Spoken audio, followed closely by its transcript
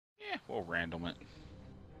Yeah, we'll random it.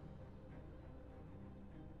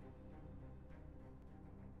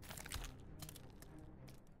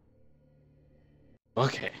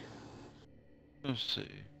 Okay. Let's see.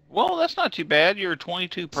 Well, that's not too bad. You're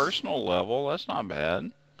 22 personal level. That's not bad.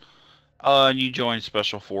 And you joined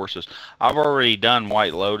Special Forces. I've already done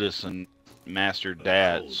White Lotus and mastered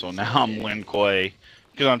that, so now I'm Lin Kuei.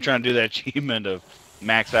 Because I'm trying to do that achievement of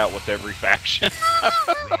max out with every faction.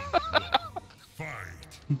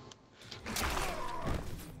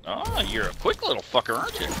 Oh, you're a quick little fucker,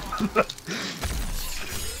 aren't you?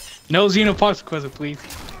 No Xenopox Quizzer, please.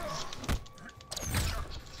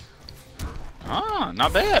 Ah,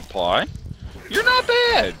 not bad, Ply. You're not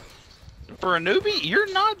bad. For a newbie,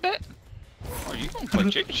 you're not bad. Oh, you gonna play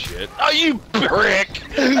chicken shit? Oh, you prick!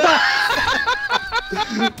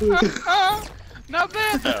 Not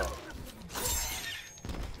bad, though.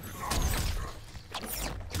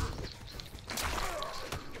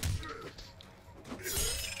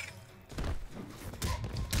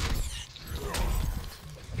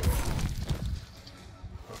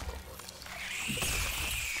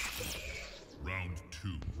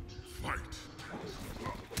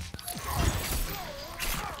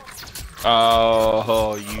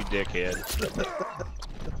 Oh, you dickhead.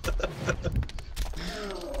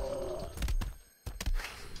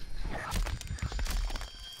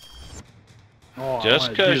 Oh,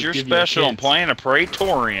 just because you're special and playing a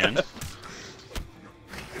Praetorian.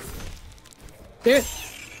 Dude.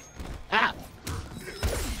 Ah.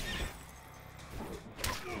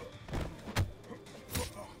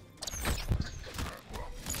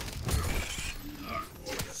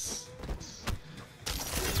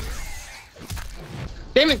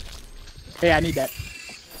 Damn it! Hey, I need that.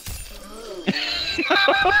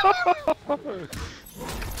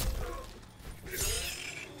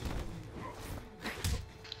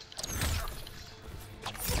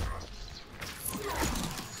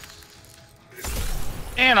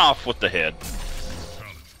 And off with the head.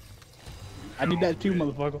 I need that too,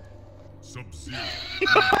 motherfucker.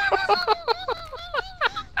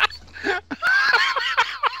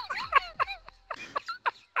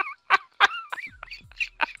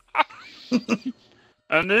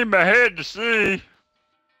 I need my head to see.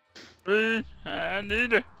 Please, I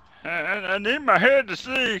need my head to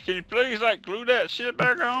see. Can you please like glue that shit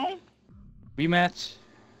back on? Rematch.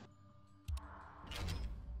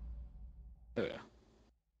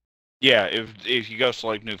 Yeah, if you go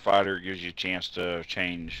select new fighter, it gives you a chance to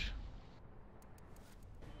change.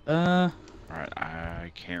 Alright,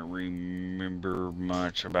 I can't remember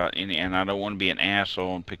much about any, and I don't want to be an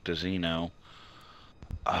asshole and pick the Xeno.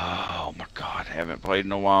 Oh my god, I haven't played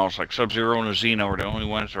in a while. It's like Sub-Zero and the Xeno are the only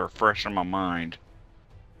ones that are fresh in my mind.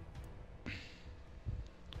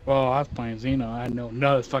 Well, I was playing Xeno. I know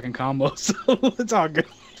none of this fucking combo, so it's all good.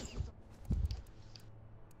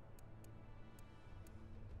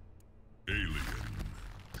 Alien.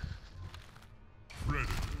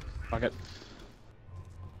 Predator. Fuck it.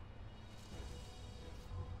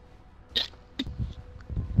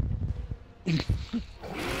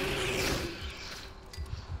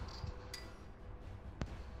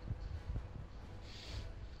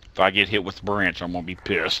 If I get hit with the branch, I'm gonna be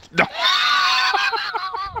pissed.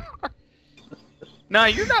 No,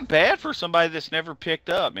 you're not bad for somebody that's never picked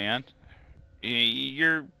up, man.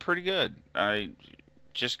 You're pretty good. I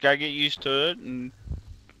just gotta get used to it, and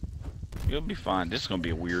you'll be fine. This is gonna be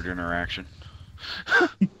a weird interaction.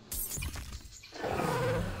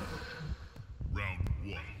 Round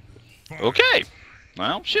one. Fight. Okay.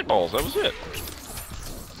 Well, shitballs. That was it.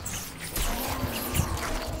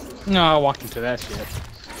 No, I walked into that shit.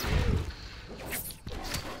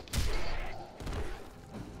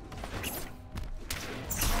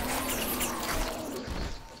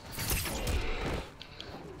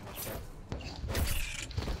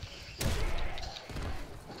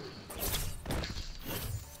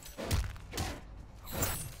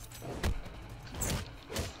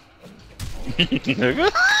 I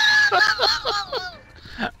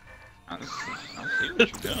see what you're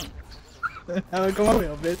doing. Come on,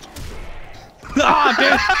 little bitch. Ah,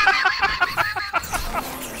 dude!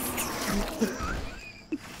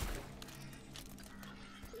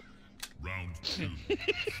 Round two.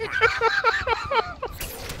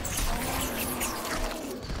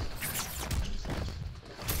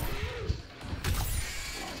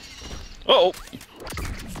 Uh-oh.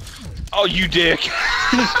 Oh, you dick.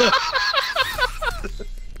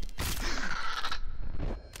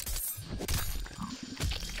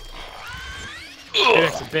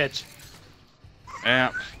 It's a bitch.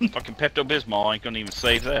 Yeah, fucking Pepto-Bismol ain't gonna even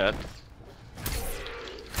save that.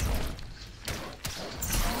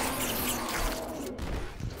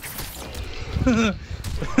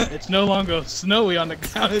 It's no longer snowy on the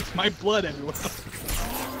ground, it's my blood everywhere.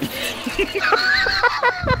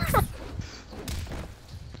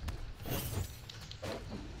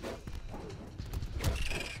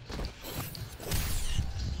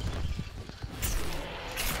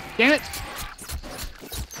 Damn it!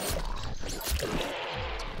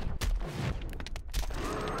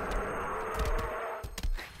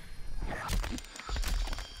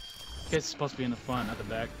 It's supposed to be in the front, not the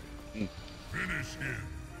back. Finish him.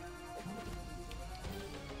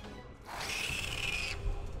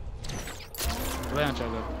 Lay on,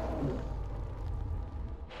 Choco.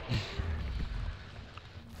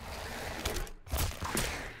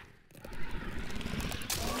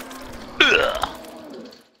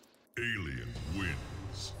 Alien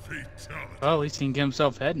wins. Fatality. Well, at least he can get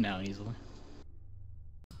himself head now easily.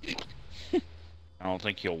 I don't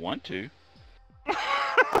think he'll want to.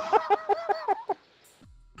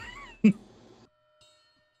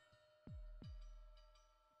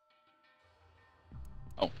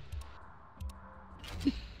 Oh.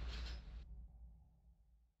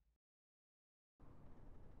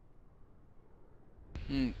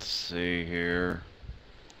 Let's see here.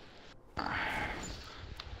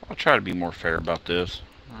 I'll try to be more fair about this.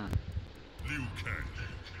 Liu Kang.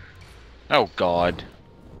 Oh God.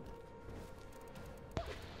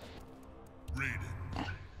 Raiden.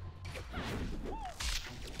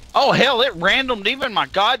 Oh hell, it randomed even my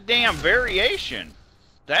goddamn variation.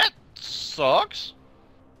 That sucks.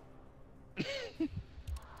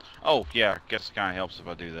 Oh yeah, I guess it kind of helps if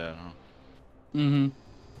I do that, huh? Mm-hmm.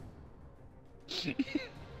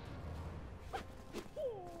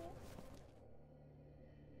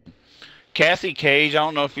 Cassie Cage, I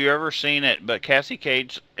don't know if you've ever seen it, but Cassie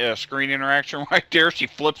Cage screen interaction right there, she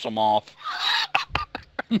flips them off.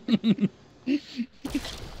 You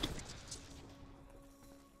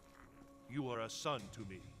are a son to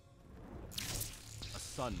me. A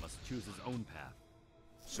son must choose his own path.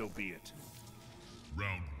 So be it.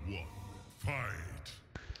 Round one. Fight.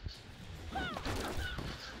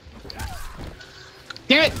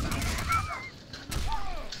 Damn it!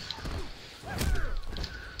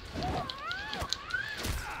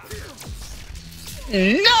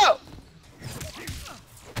 No!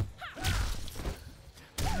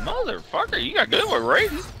 Motherfucker, you got good with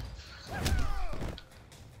Raiden.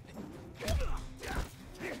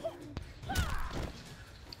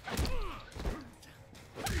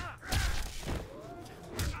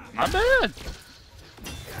 My bad.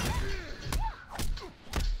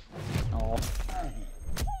 Oh.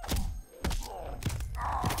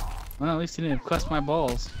 Well, at least he didn't crush my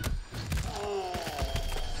balls.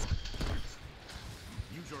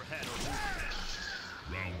 Use your head or lose your head.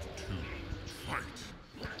 Round two. Fight.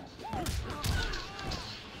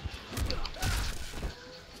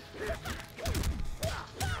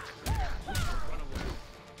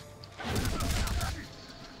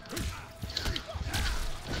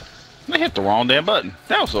 I hit the wrong damn button.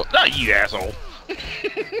 That was a... Ah, you asshole.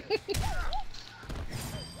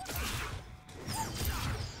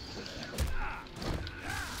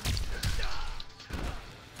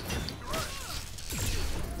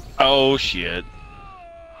 Oh, shit.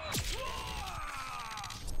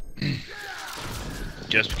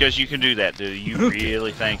 Just because you can do that, do you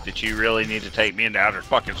really think that you really need to take me into outer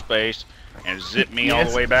fucking space and zip me all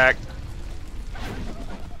the way back?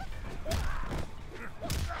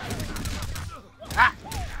 Ah!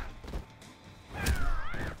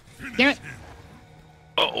 Damn it!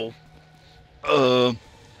 Uh-oh.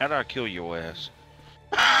 How do I kill your ass?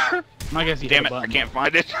 I guess you Damn hit it, a I button. can't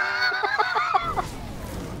find it.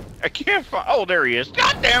 I can't find... Oh, there he is.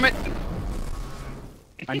 God damn it!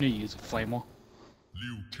 I knew you used a flamer.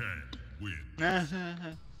 Liu Kang wins.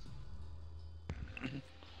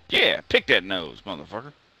 Yeah, pick that nose,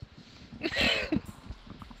 motherfucker.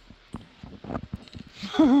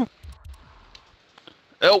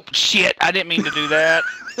 Oh, shit. I didn't mean to do that.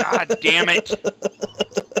 God damn it.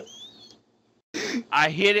 I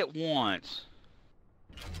hit it once.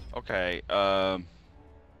 Okay,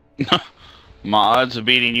 my odds of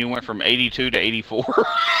beating you went from 82 to 84.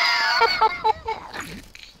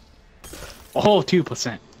 Oh,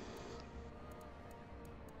 2%.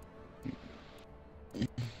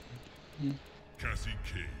 Cassie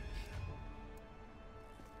Cage.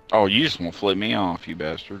 Oh, you just want to flip me off, you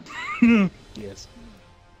bastard. Yes.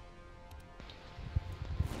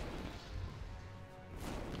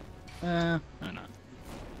 Why not?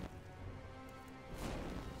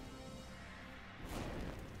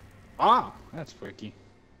 Ah, that's freaky.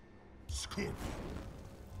 Scorpion.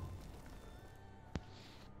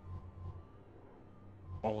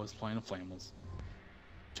 Always playing the flamers.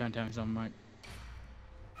 Trying to tell me something, Mike?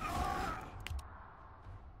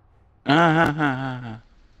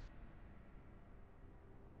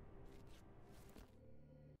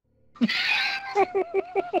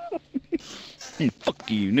 Fuck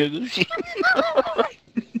you, niggas.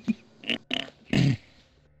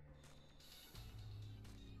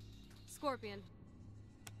 Scorpion,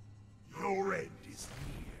 Your end is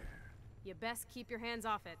near. you best keep your hands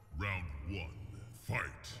off it. Round 1, fight.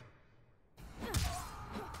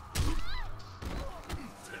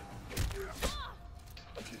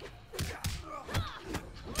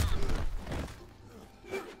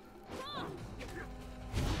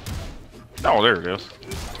 Oh, there it is.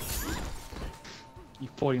 You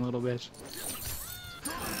pointing little bitch.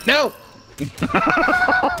 No!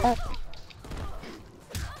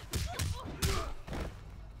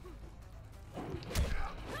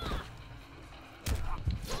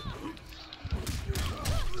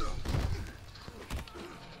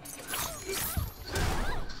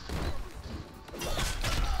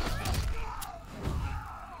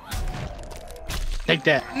 Take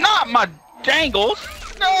that. Not my dangles.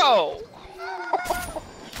 No.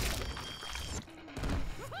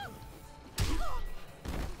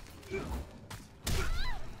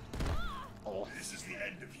 This is the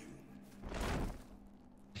end of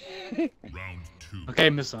you. Round 2. Okay,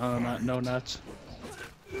 Miss No Nuts.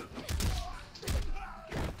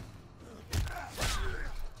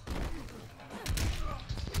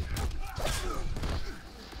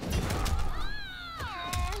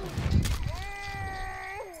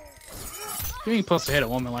 You ain't supposed to hit a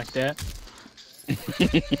woman like that.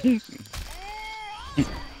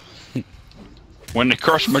 When they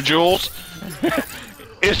crush my jewels,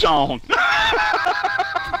 it's on.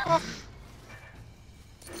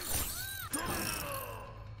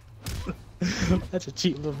 That's a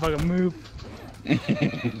cheap little fucking move.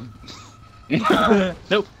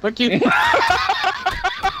 Nope, fuck you.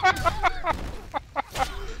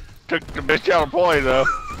 Took the bitch out of play though.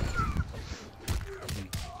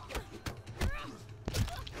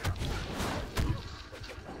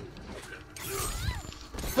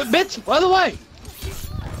 But bitch, by the way.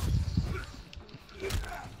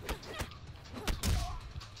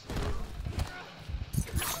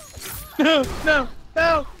 No, no,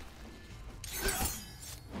 no.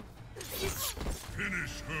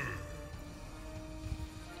 Finish her.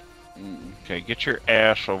 Okay, get your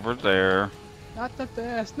ass over there. Not up the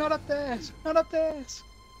ass, not up the ass, not up the ass.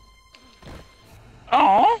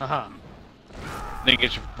 Oh. Haha. Didn't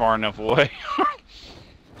get you far enough away.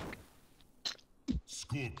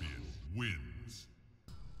 Scorpion wins.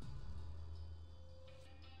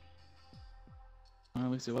 Well,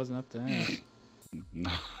 at least it wasn't up the ass.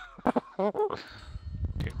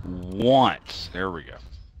 Okay, once. There we go.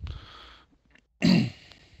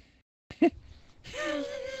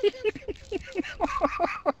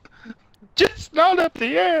 Just not up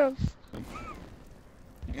the ass.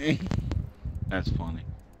 That's funny.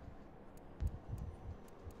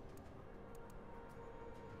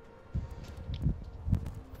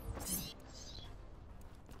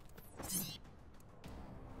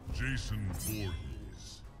 Jason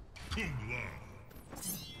Voorhees. Cum laude.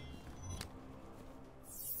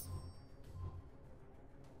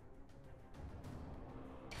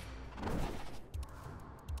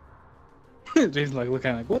 Jason's like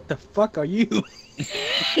looking like, what the fuck are you?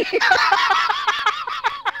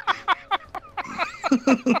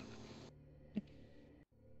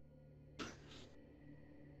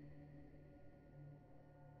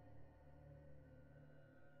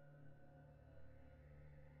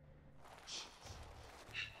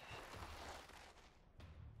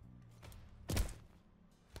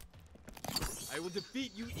 I will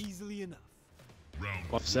defeat you easily enough. Round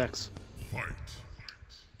What sex? fight.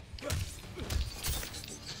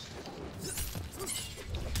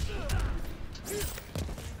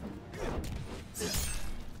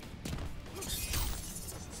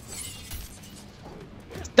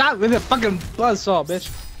 Stop with the fucking buzzsaw, bitch.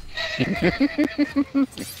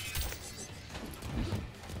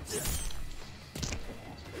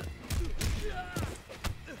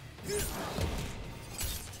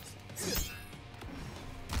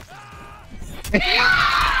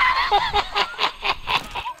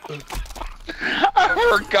 I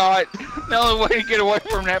forgot. The only way to get away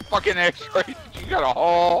from that fucking X-ray is you gotta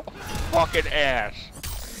haul fucking ass.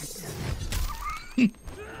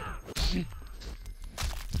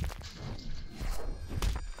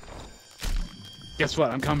 Guess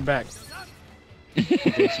what? I'm coming back.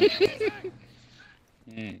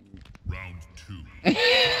 Round 2.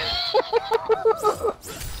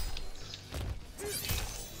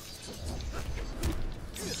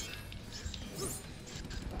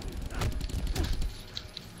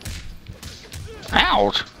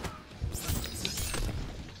 Ouch.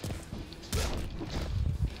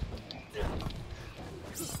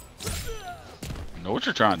 what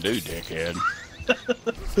you're trying to do, dickhead.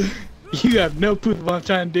 You have no clue what I'm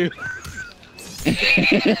trying to do.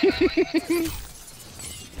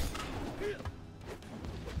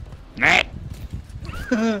 Nah.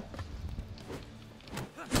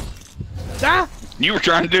 Ah! You were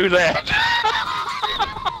trying to do that.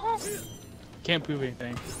 Can't prove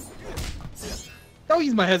anything. Don't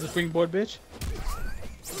use my head as a springboard, bitch.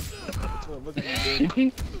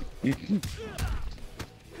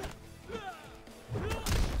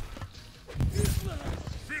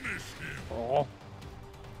 Oh.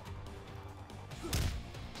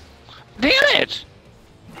 Damn it!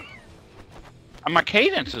 My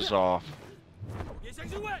cadence is off.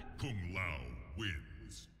 Kung Lao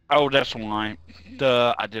wins. Oh, that's why.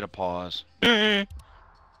 Duh, I did a pause. I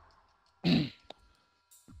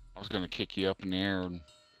was gonna kick you up in the air and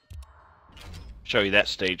show you that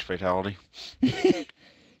stage fatality.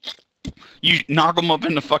 You knock them up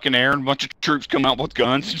in the fucking air and a bunch of troops come out with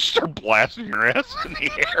guns and start blasting your ass in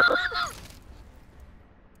the air.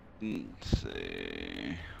 Let's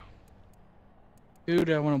see. Who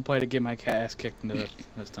do I want to play to get my ass kicked into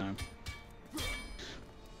this time?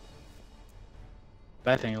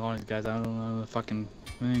 Bad thing, a lot of these guys, I don't know the fucking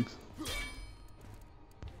things.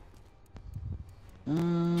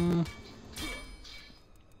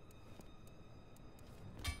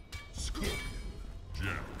 Scorpion.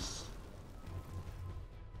 Jax.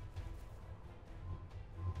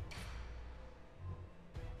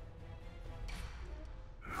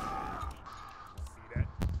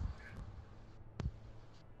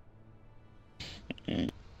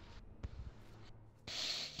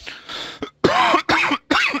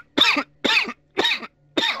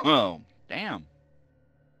 Oh, damn.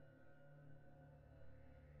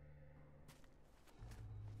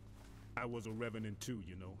 I was a revenant too,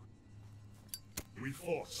 you know. We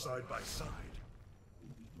fought side by side.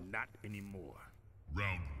 Not anymore.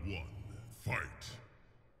 Round 1. Fight.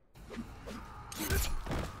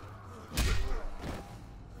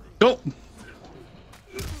 Go!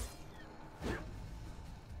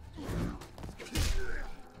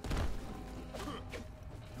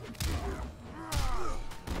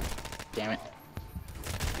 Damn it.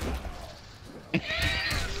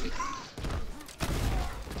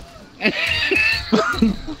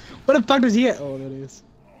 What the fuck does he get? Oh, that is.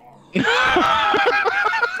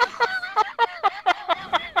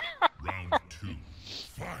 Round 2.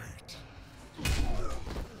 Fight.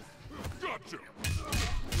 Gotcha.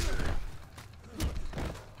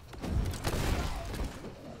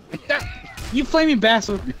 You flaming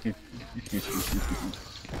bastard!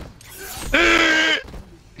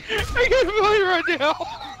 I can't believe right now.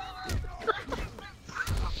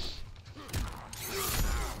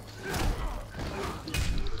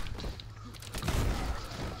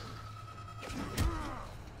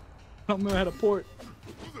 I don't know how to port.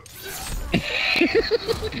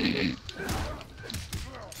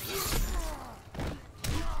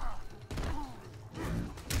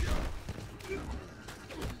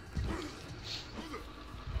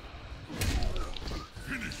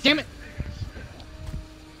 Damn it!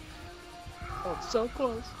 Oh, so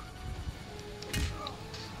close.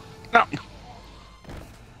 No.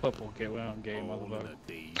 Football game, well, game, motherfucker.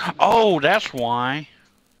 Oh, that's why.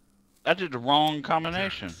 I did the wrong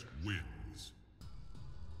combination. Jax wins.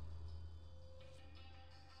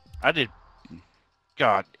 I did.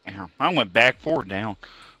 God damn. I went back, forward, down.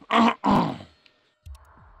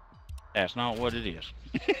 That's not what it is.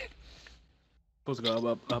 Supposed to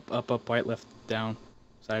go up, right, left, down,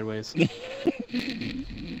 sideways.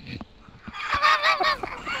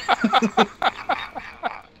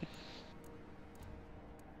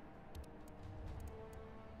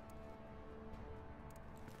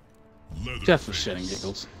 Just for shit and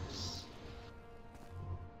giggles.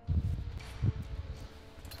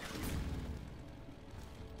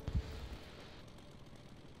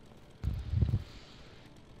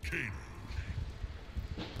 Kano.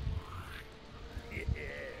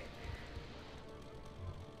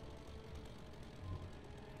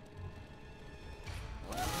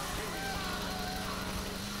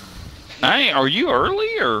 Hey, are you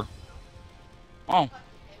early or? Oh.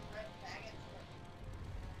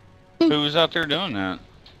 Who was out there doing that?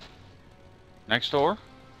 Next door?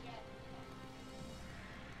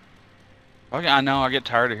 Okay, I know, I get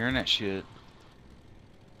tired of hearing that shit.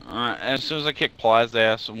 Alright, as soon as I kick Ply's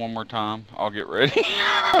ass one more time, I'll get ready.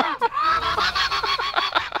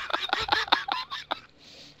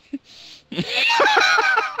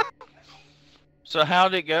 So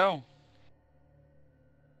how'd it go?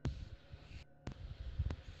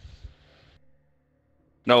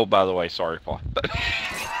 No, by the way, sorry, Ply.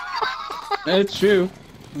 It's true.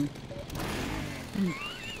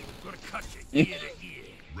 Round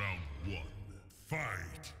one, fight.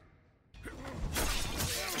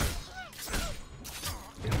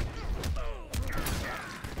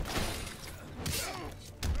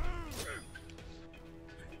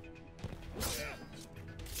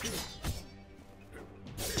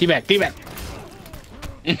 Teabag, teabag.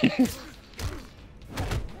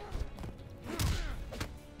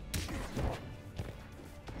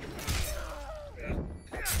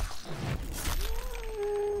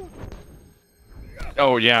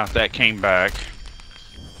 Oh yeah, that came back.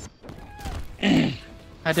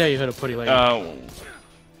 I dare you hit a putty lady. Oh.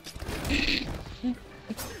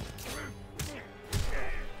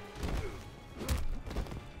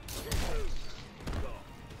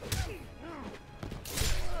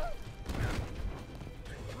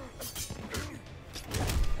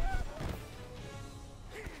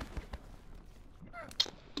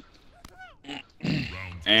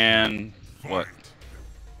 And what?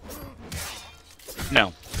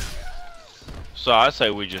 No. So I say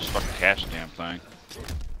we just fucking cash the damn thing.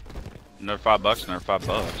 Another $5, another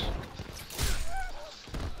 $5.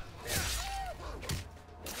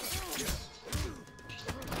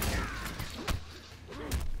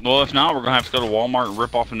 Well, if not, we're gonna have to go to Walmart and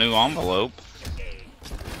rip off a new envelope.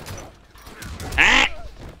 Ah!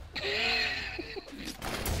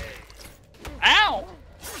 Ow!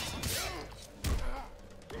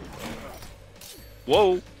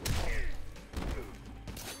 Whoa!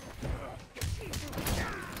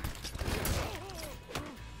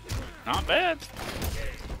 Not bad.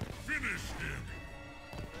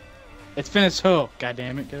 It's finished who? God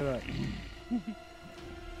damn it, get it right.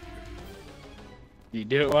 You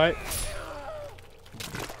do it right?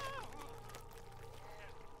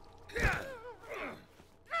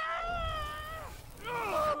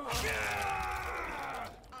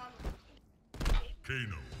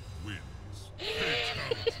 Kano wins.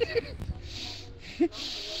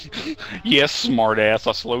 Yes, smartass.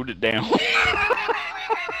 I slowed it down.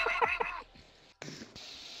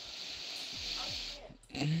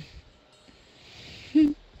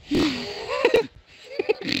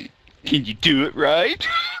 Can you do it right?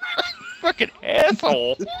 Fucking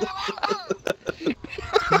asshole. Be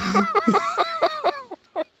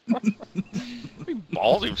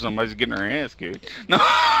ballsy if somebody's getting her ass kicked. No.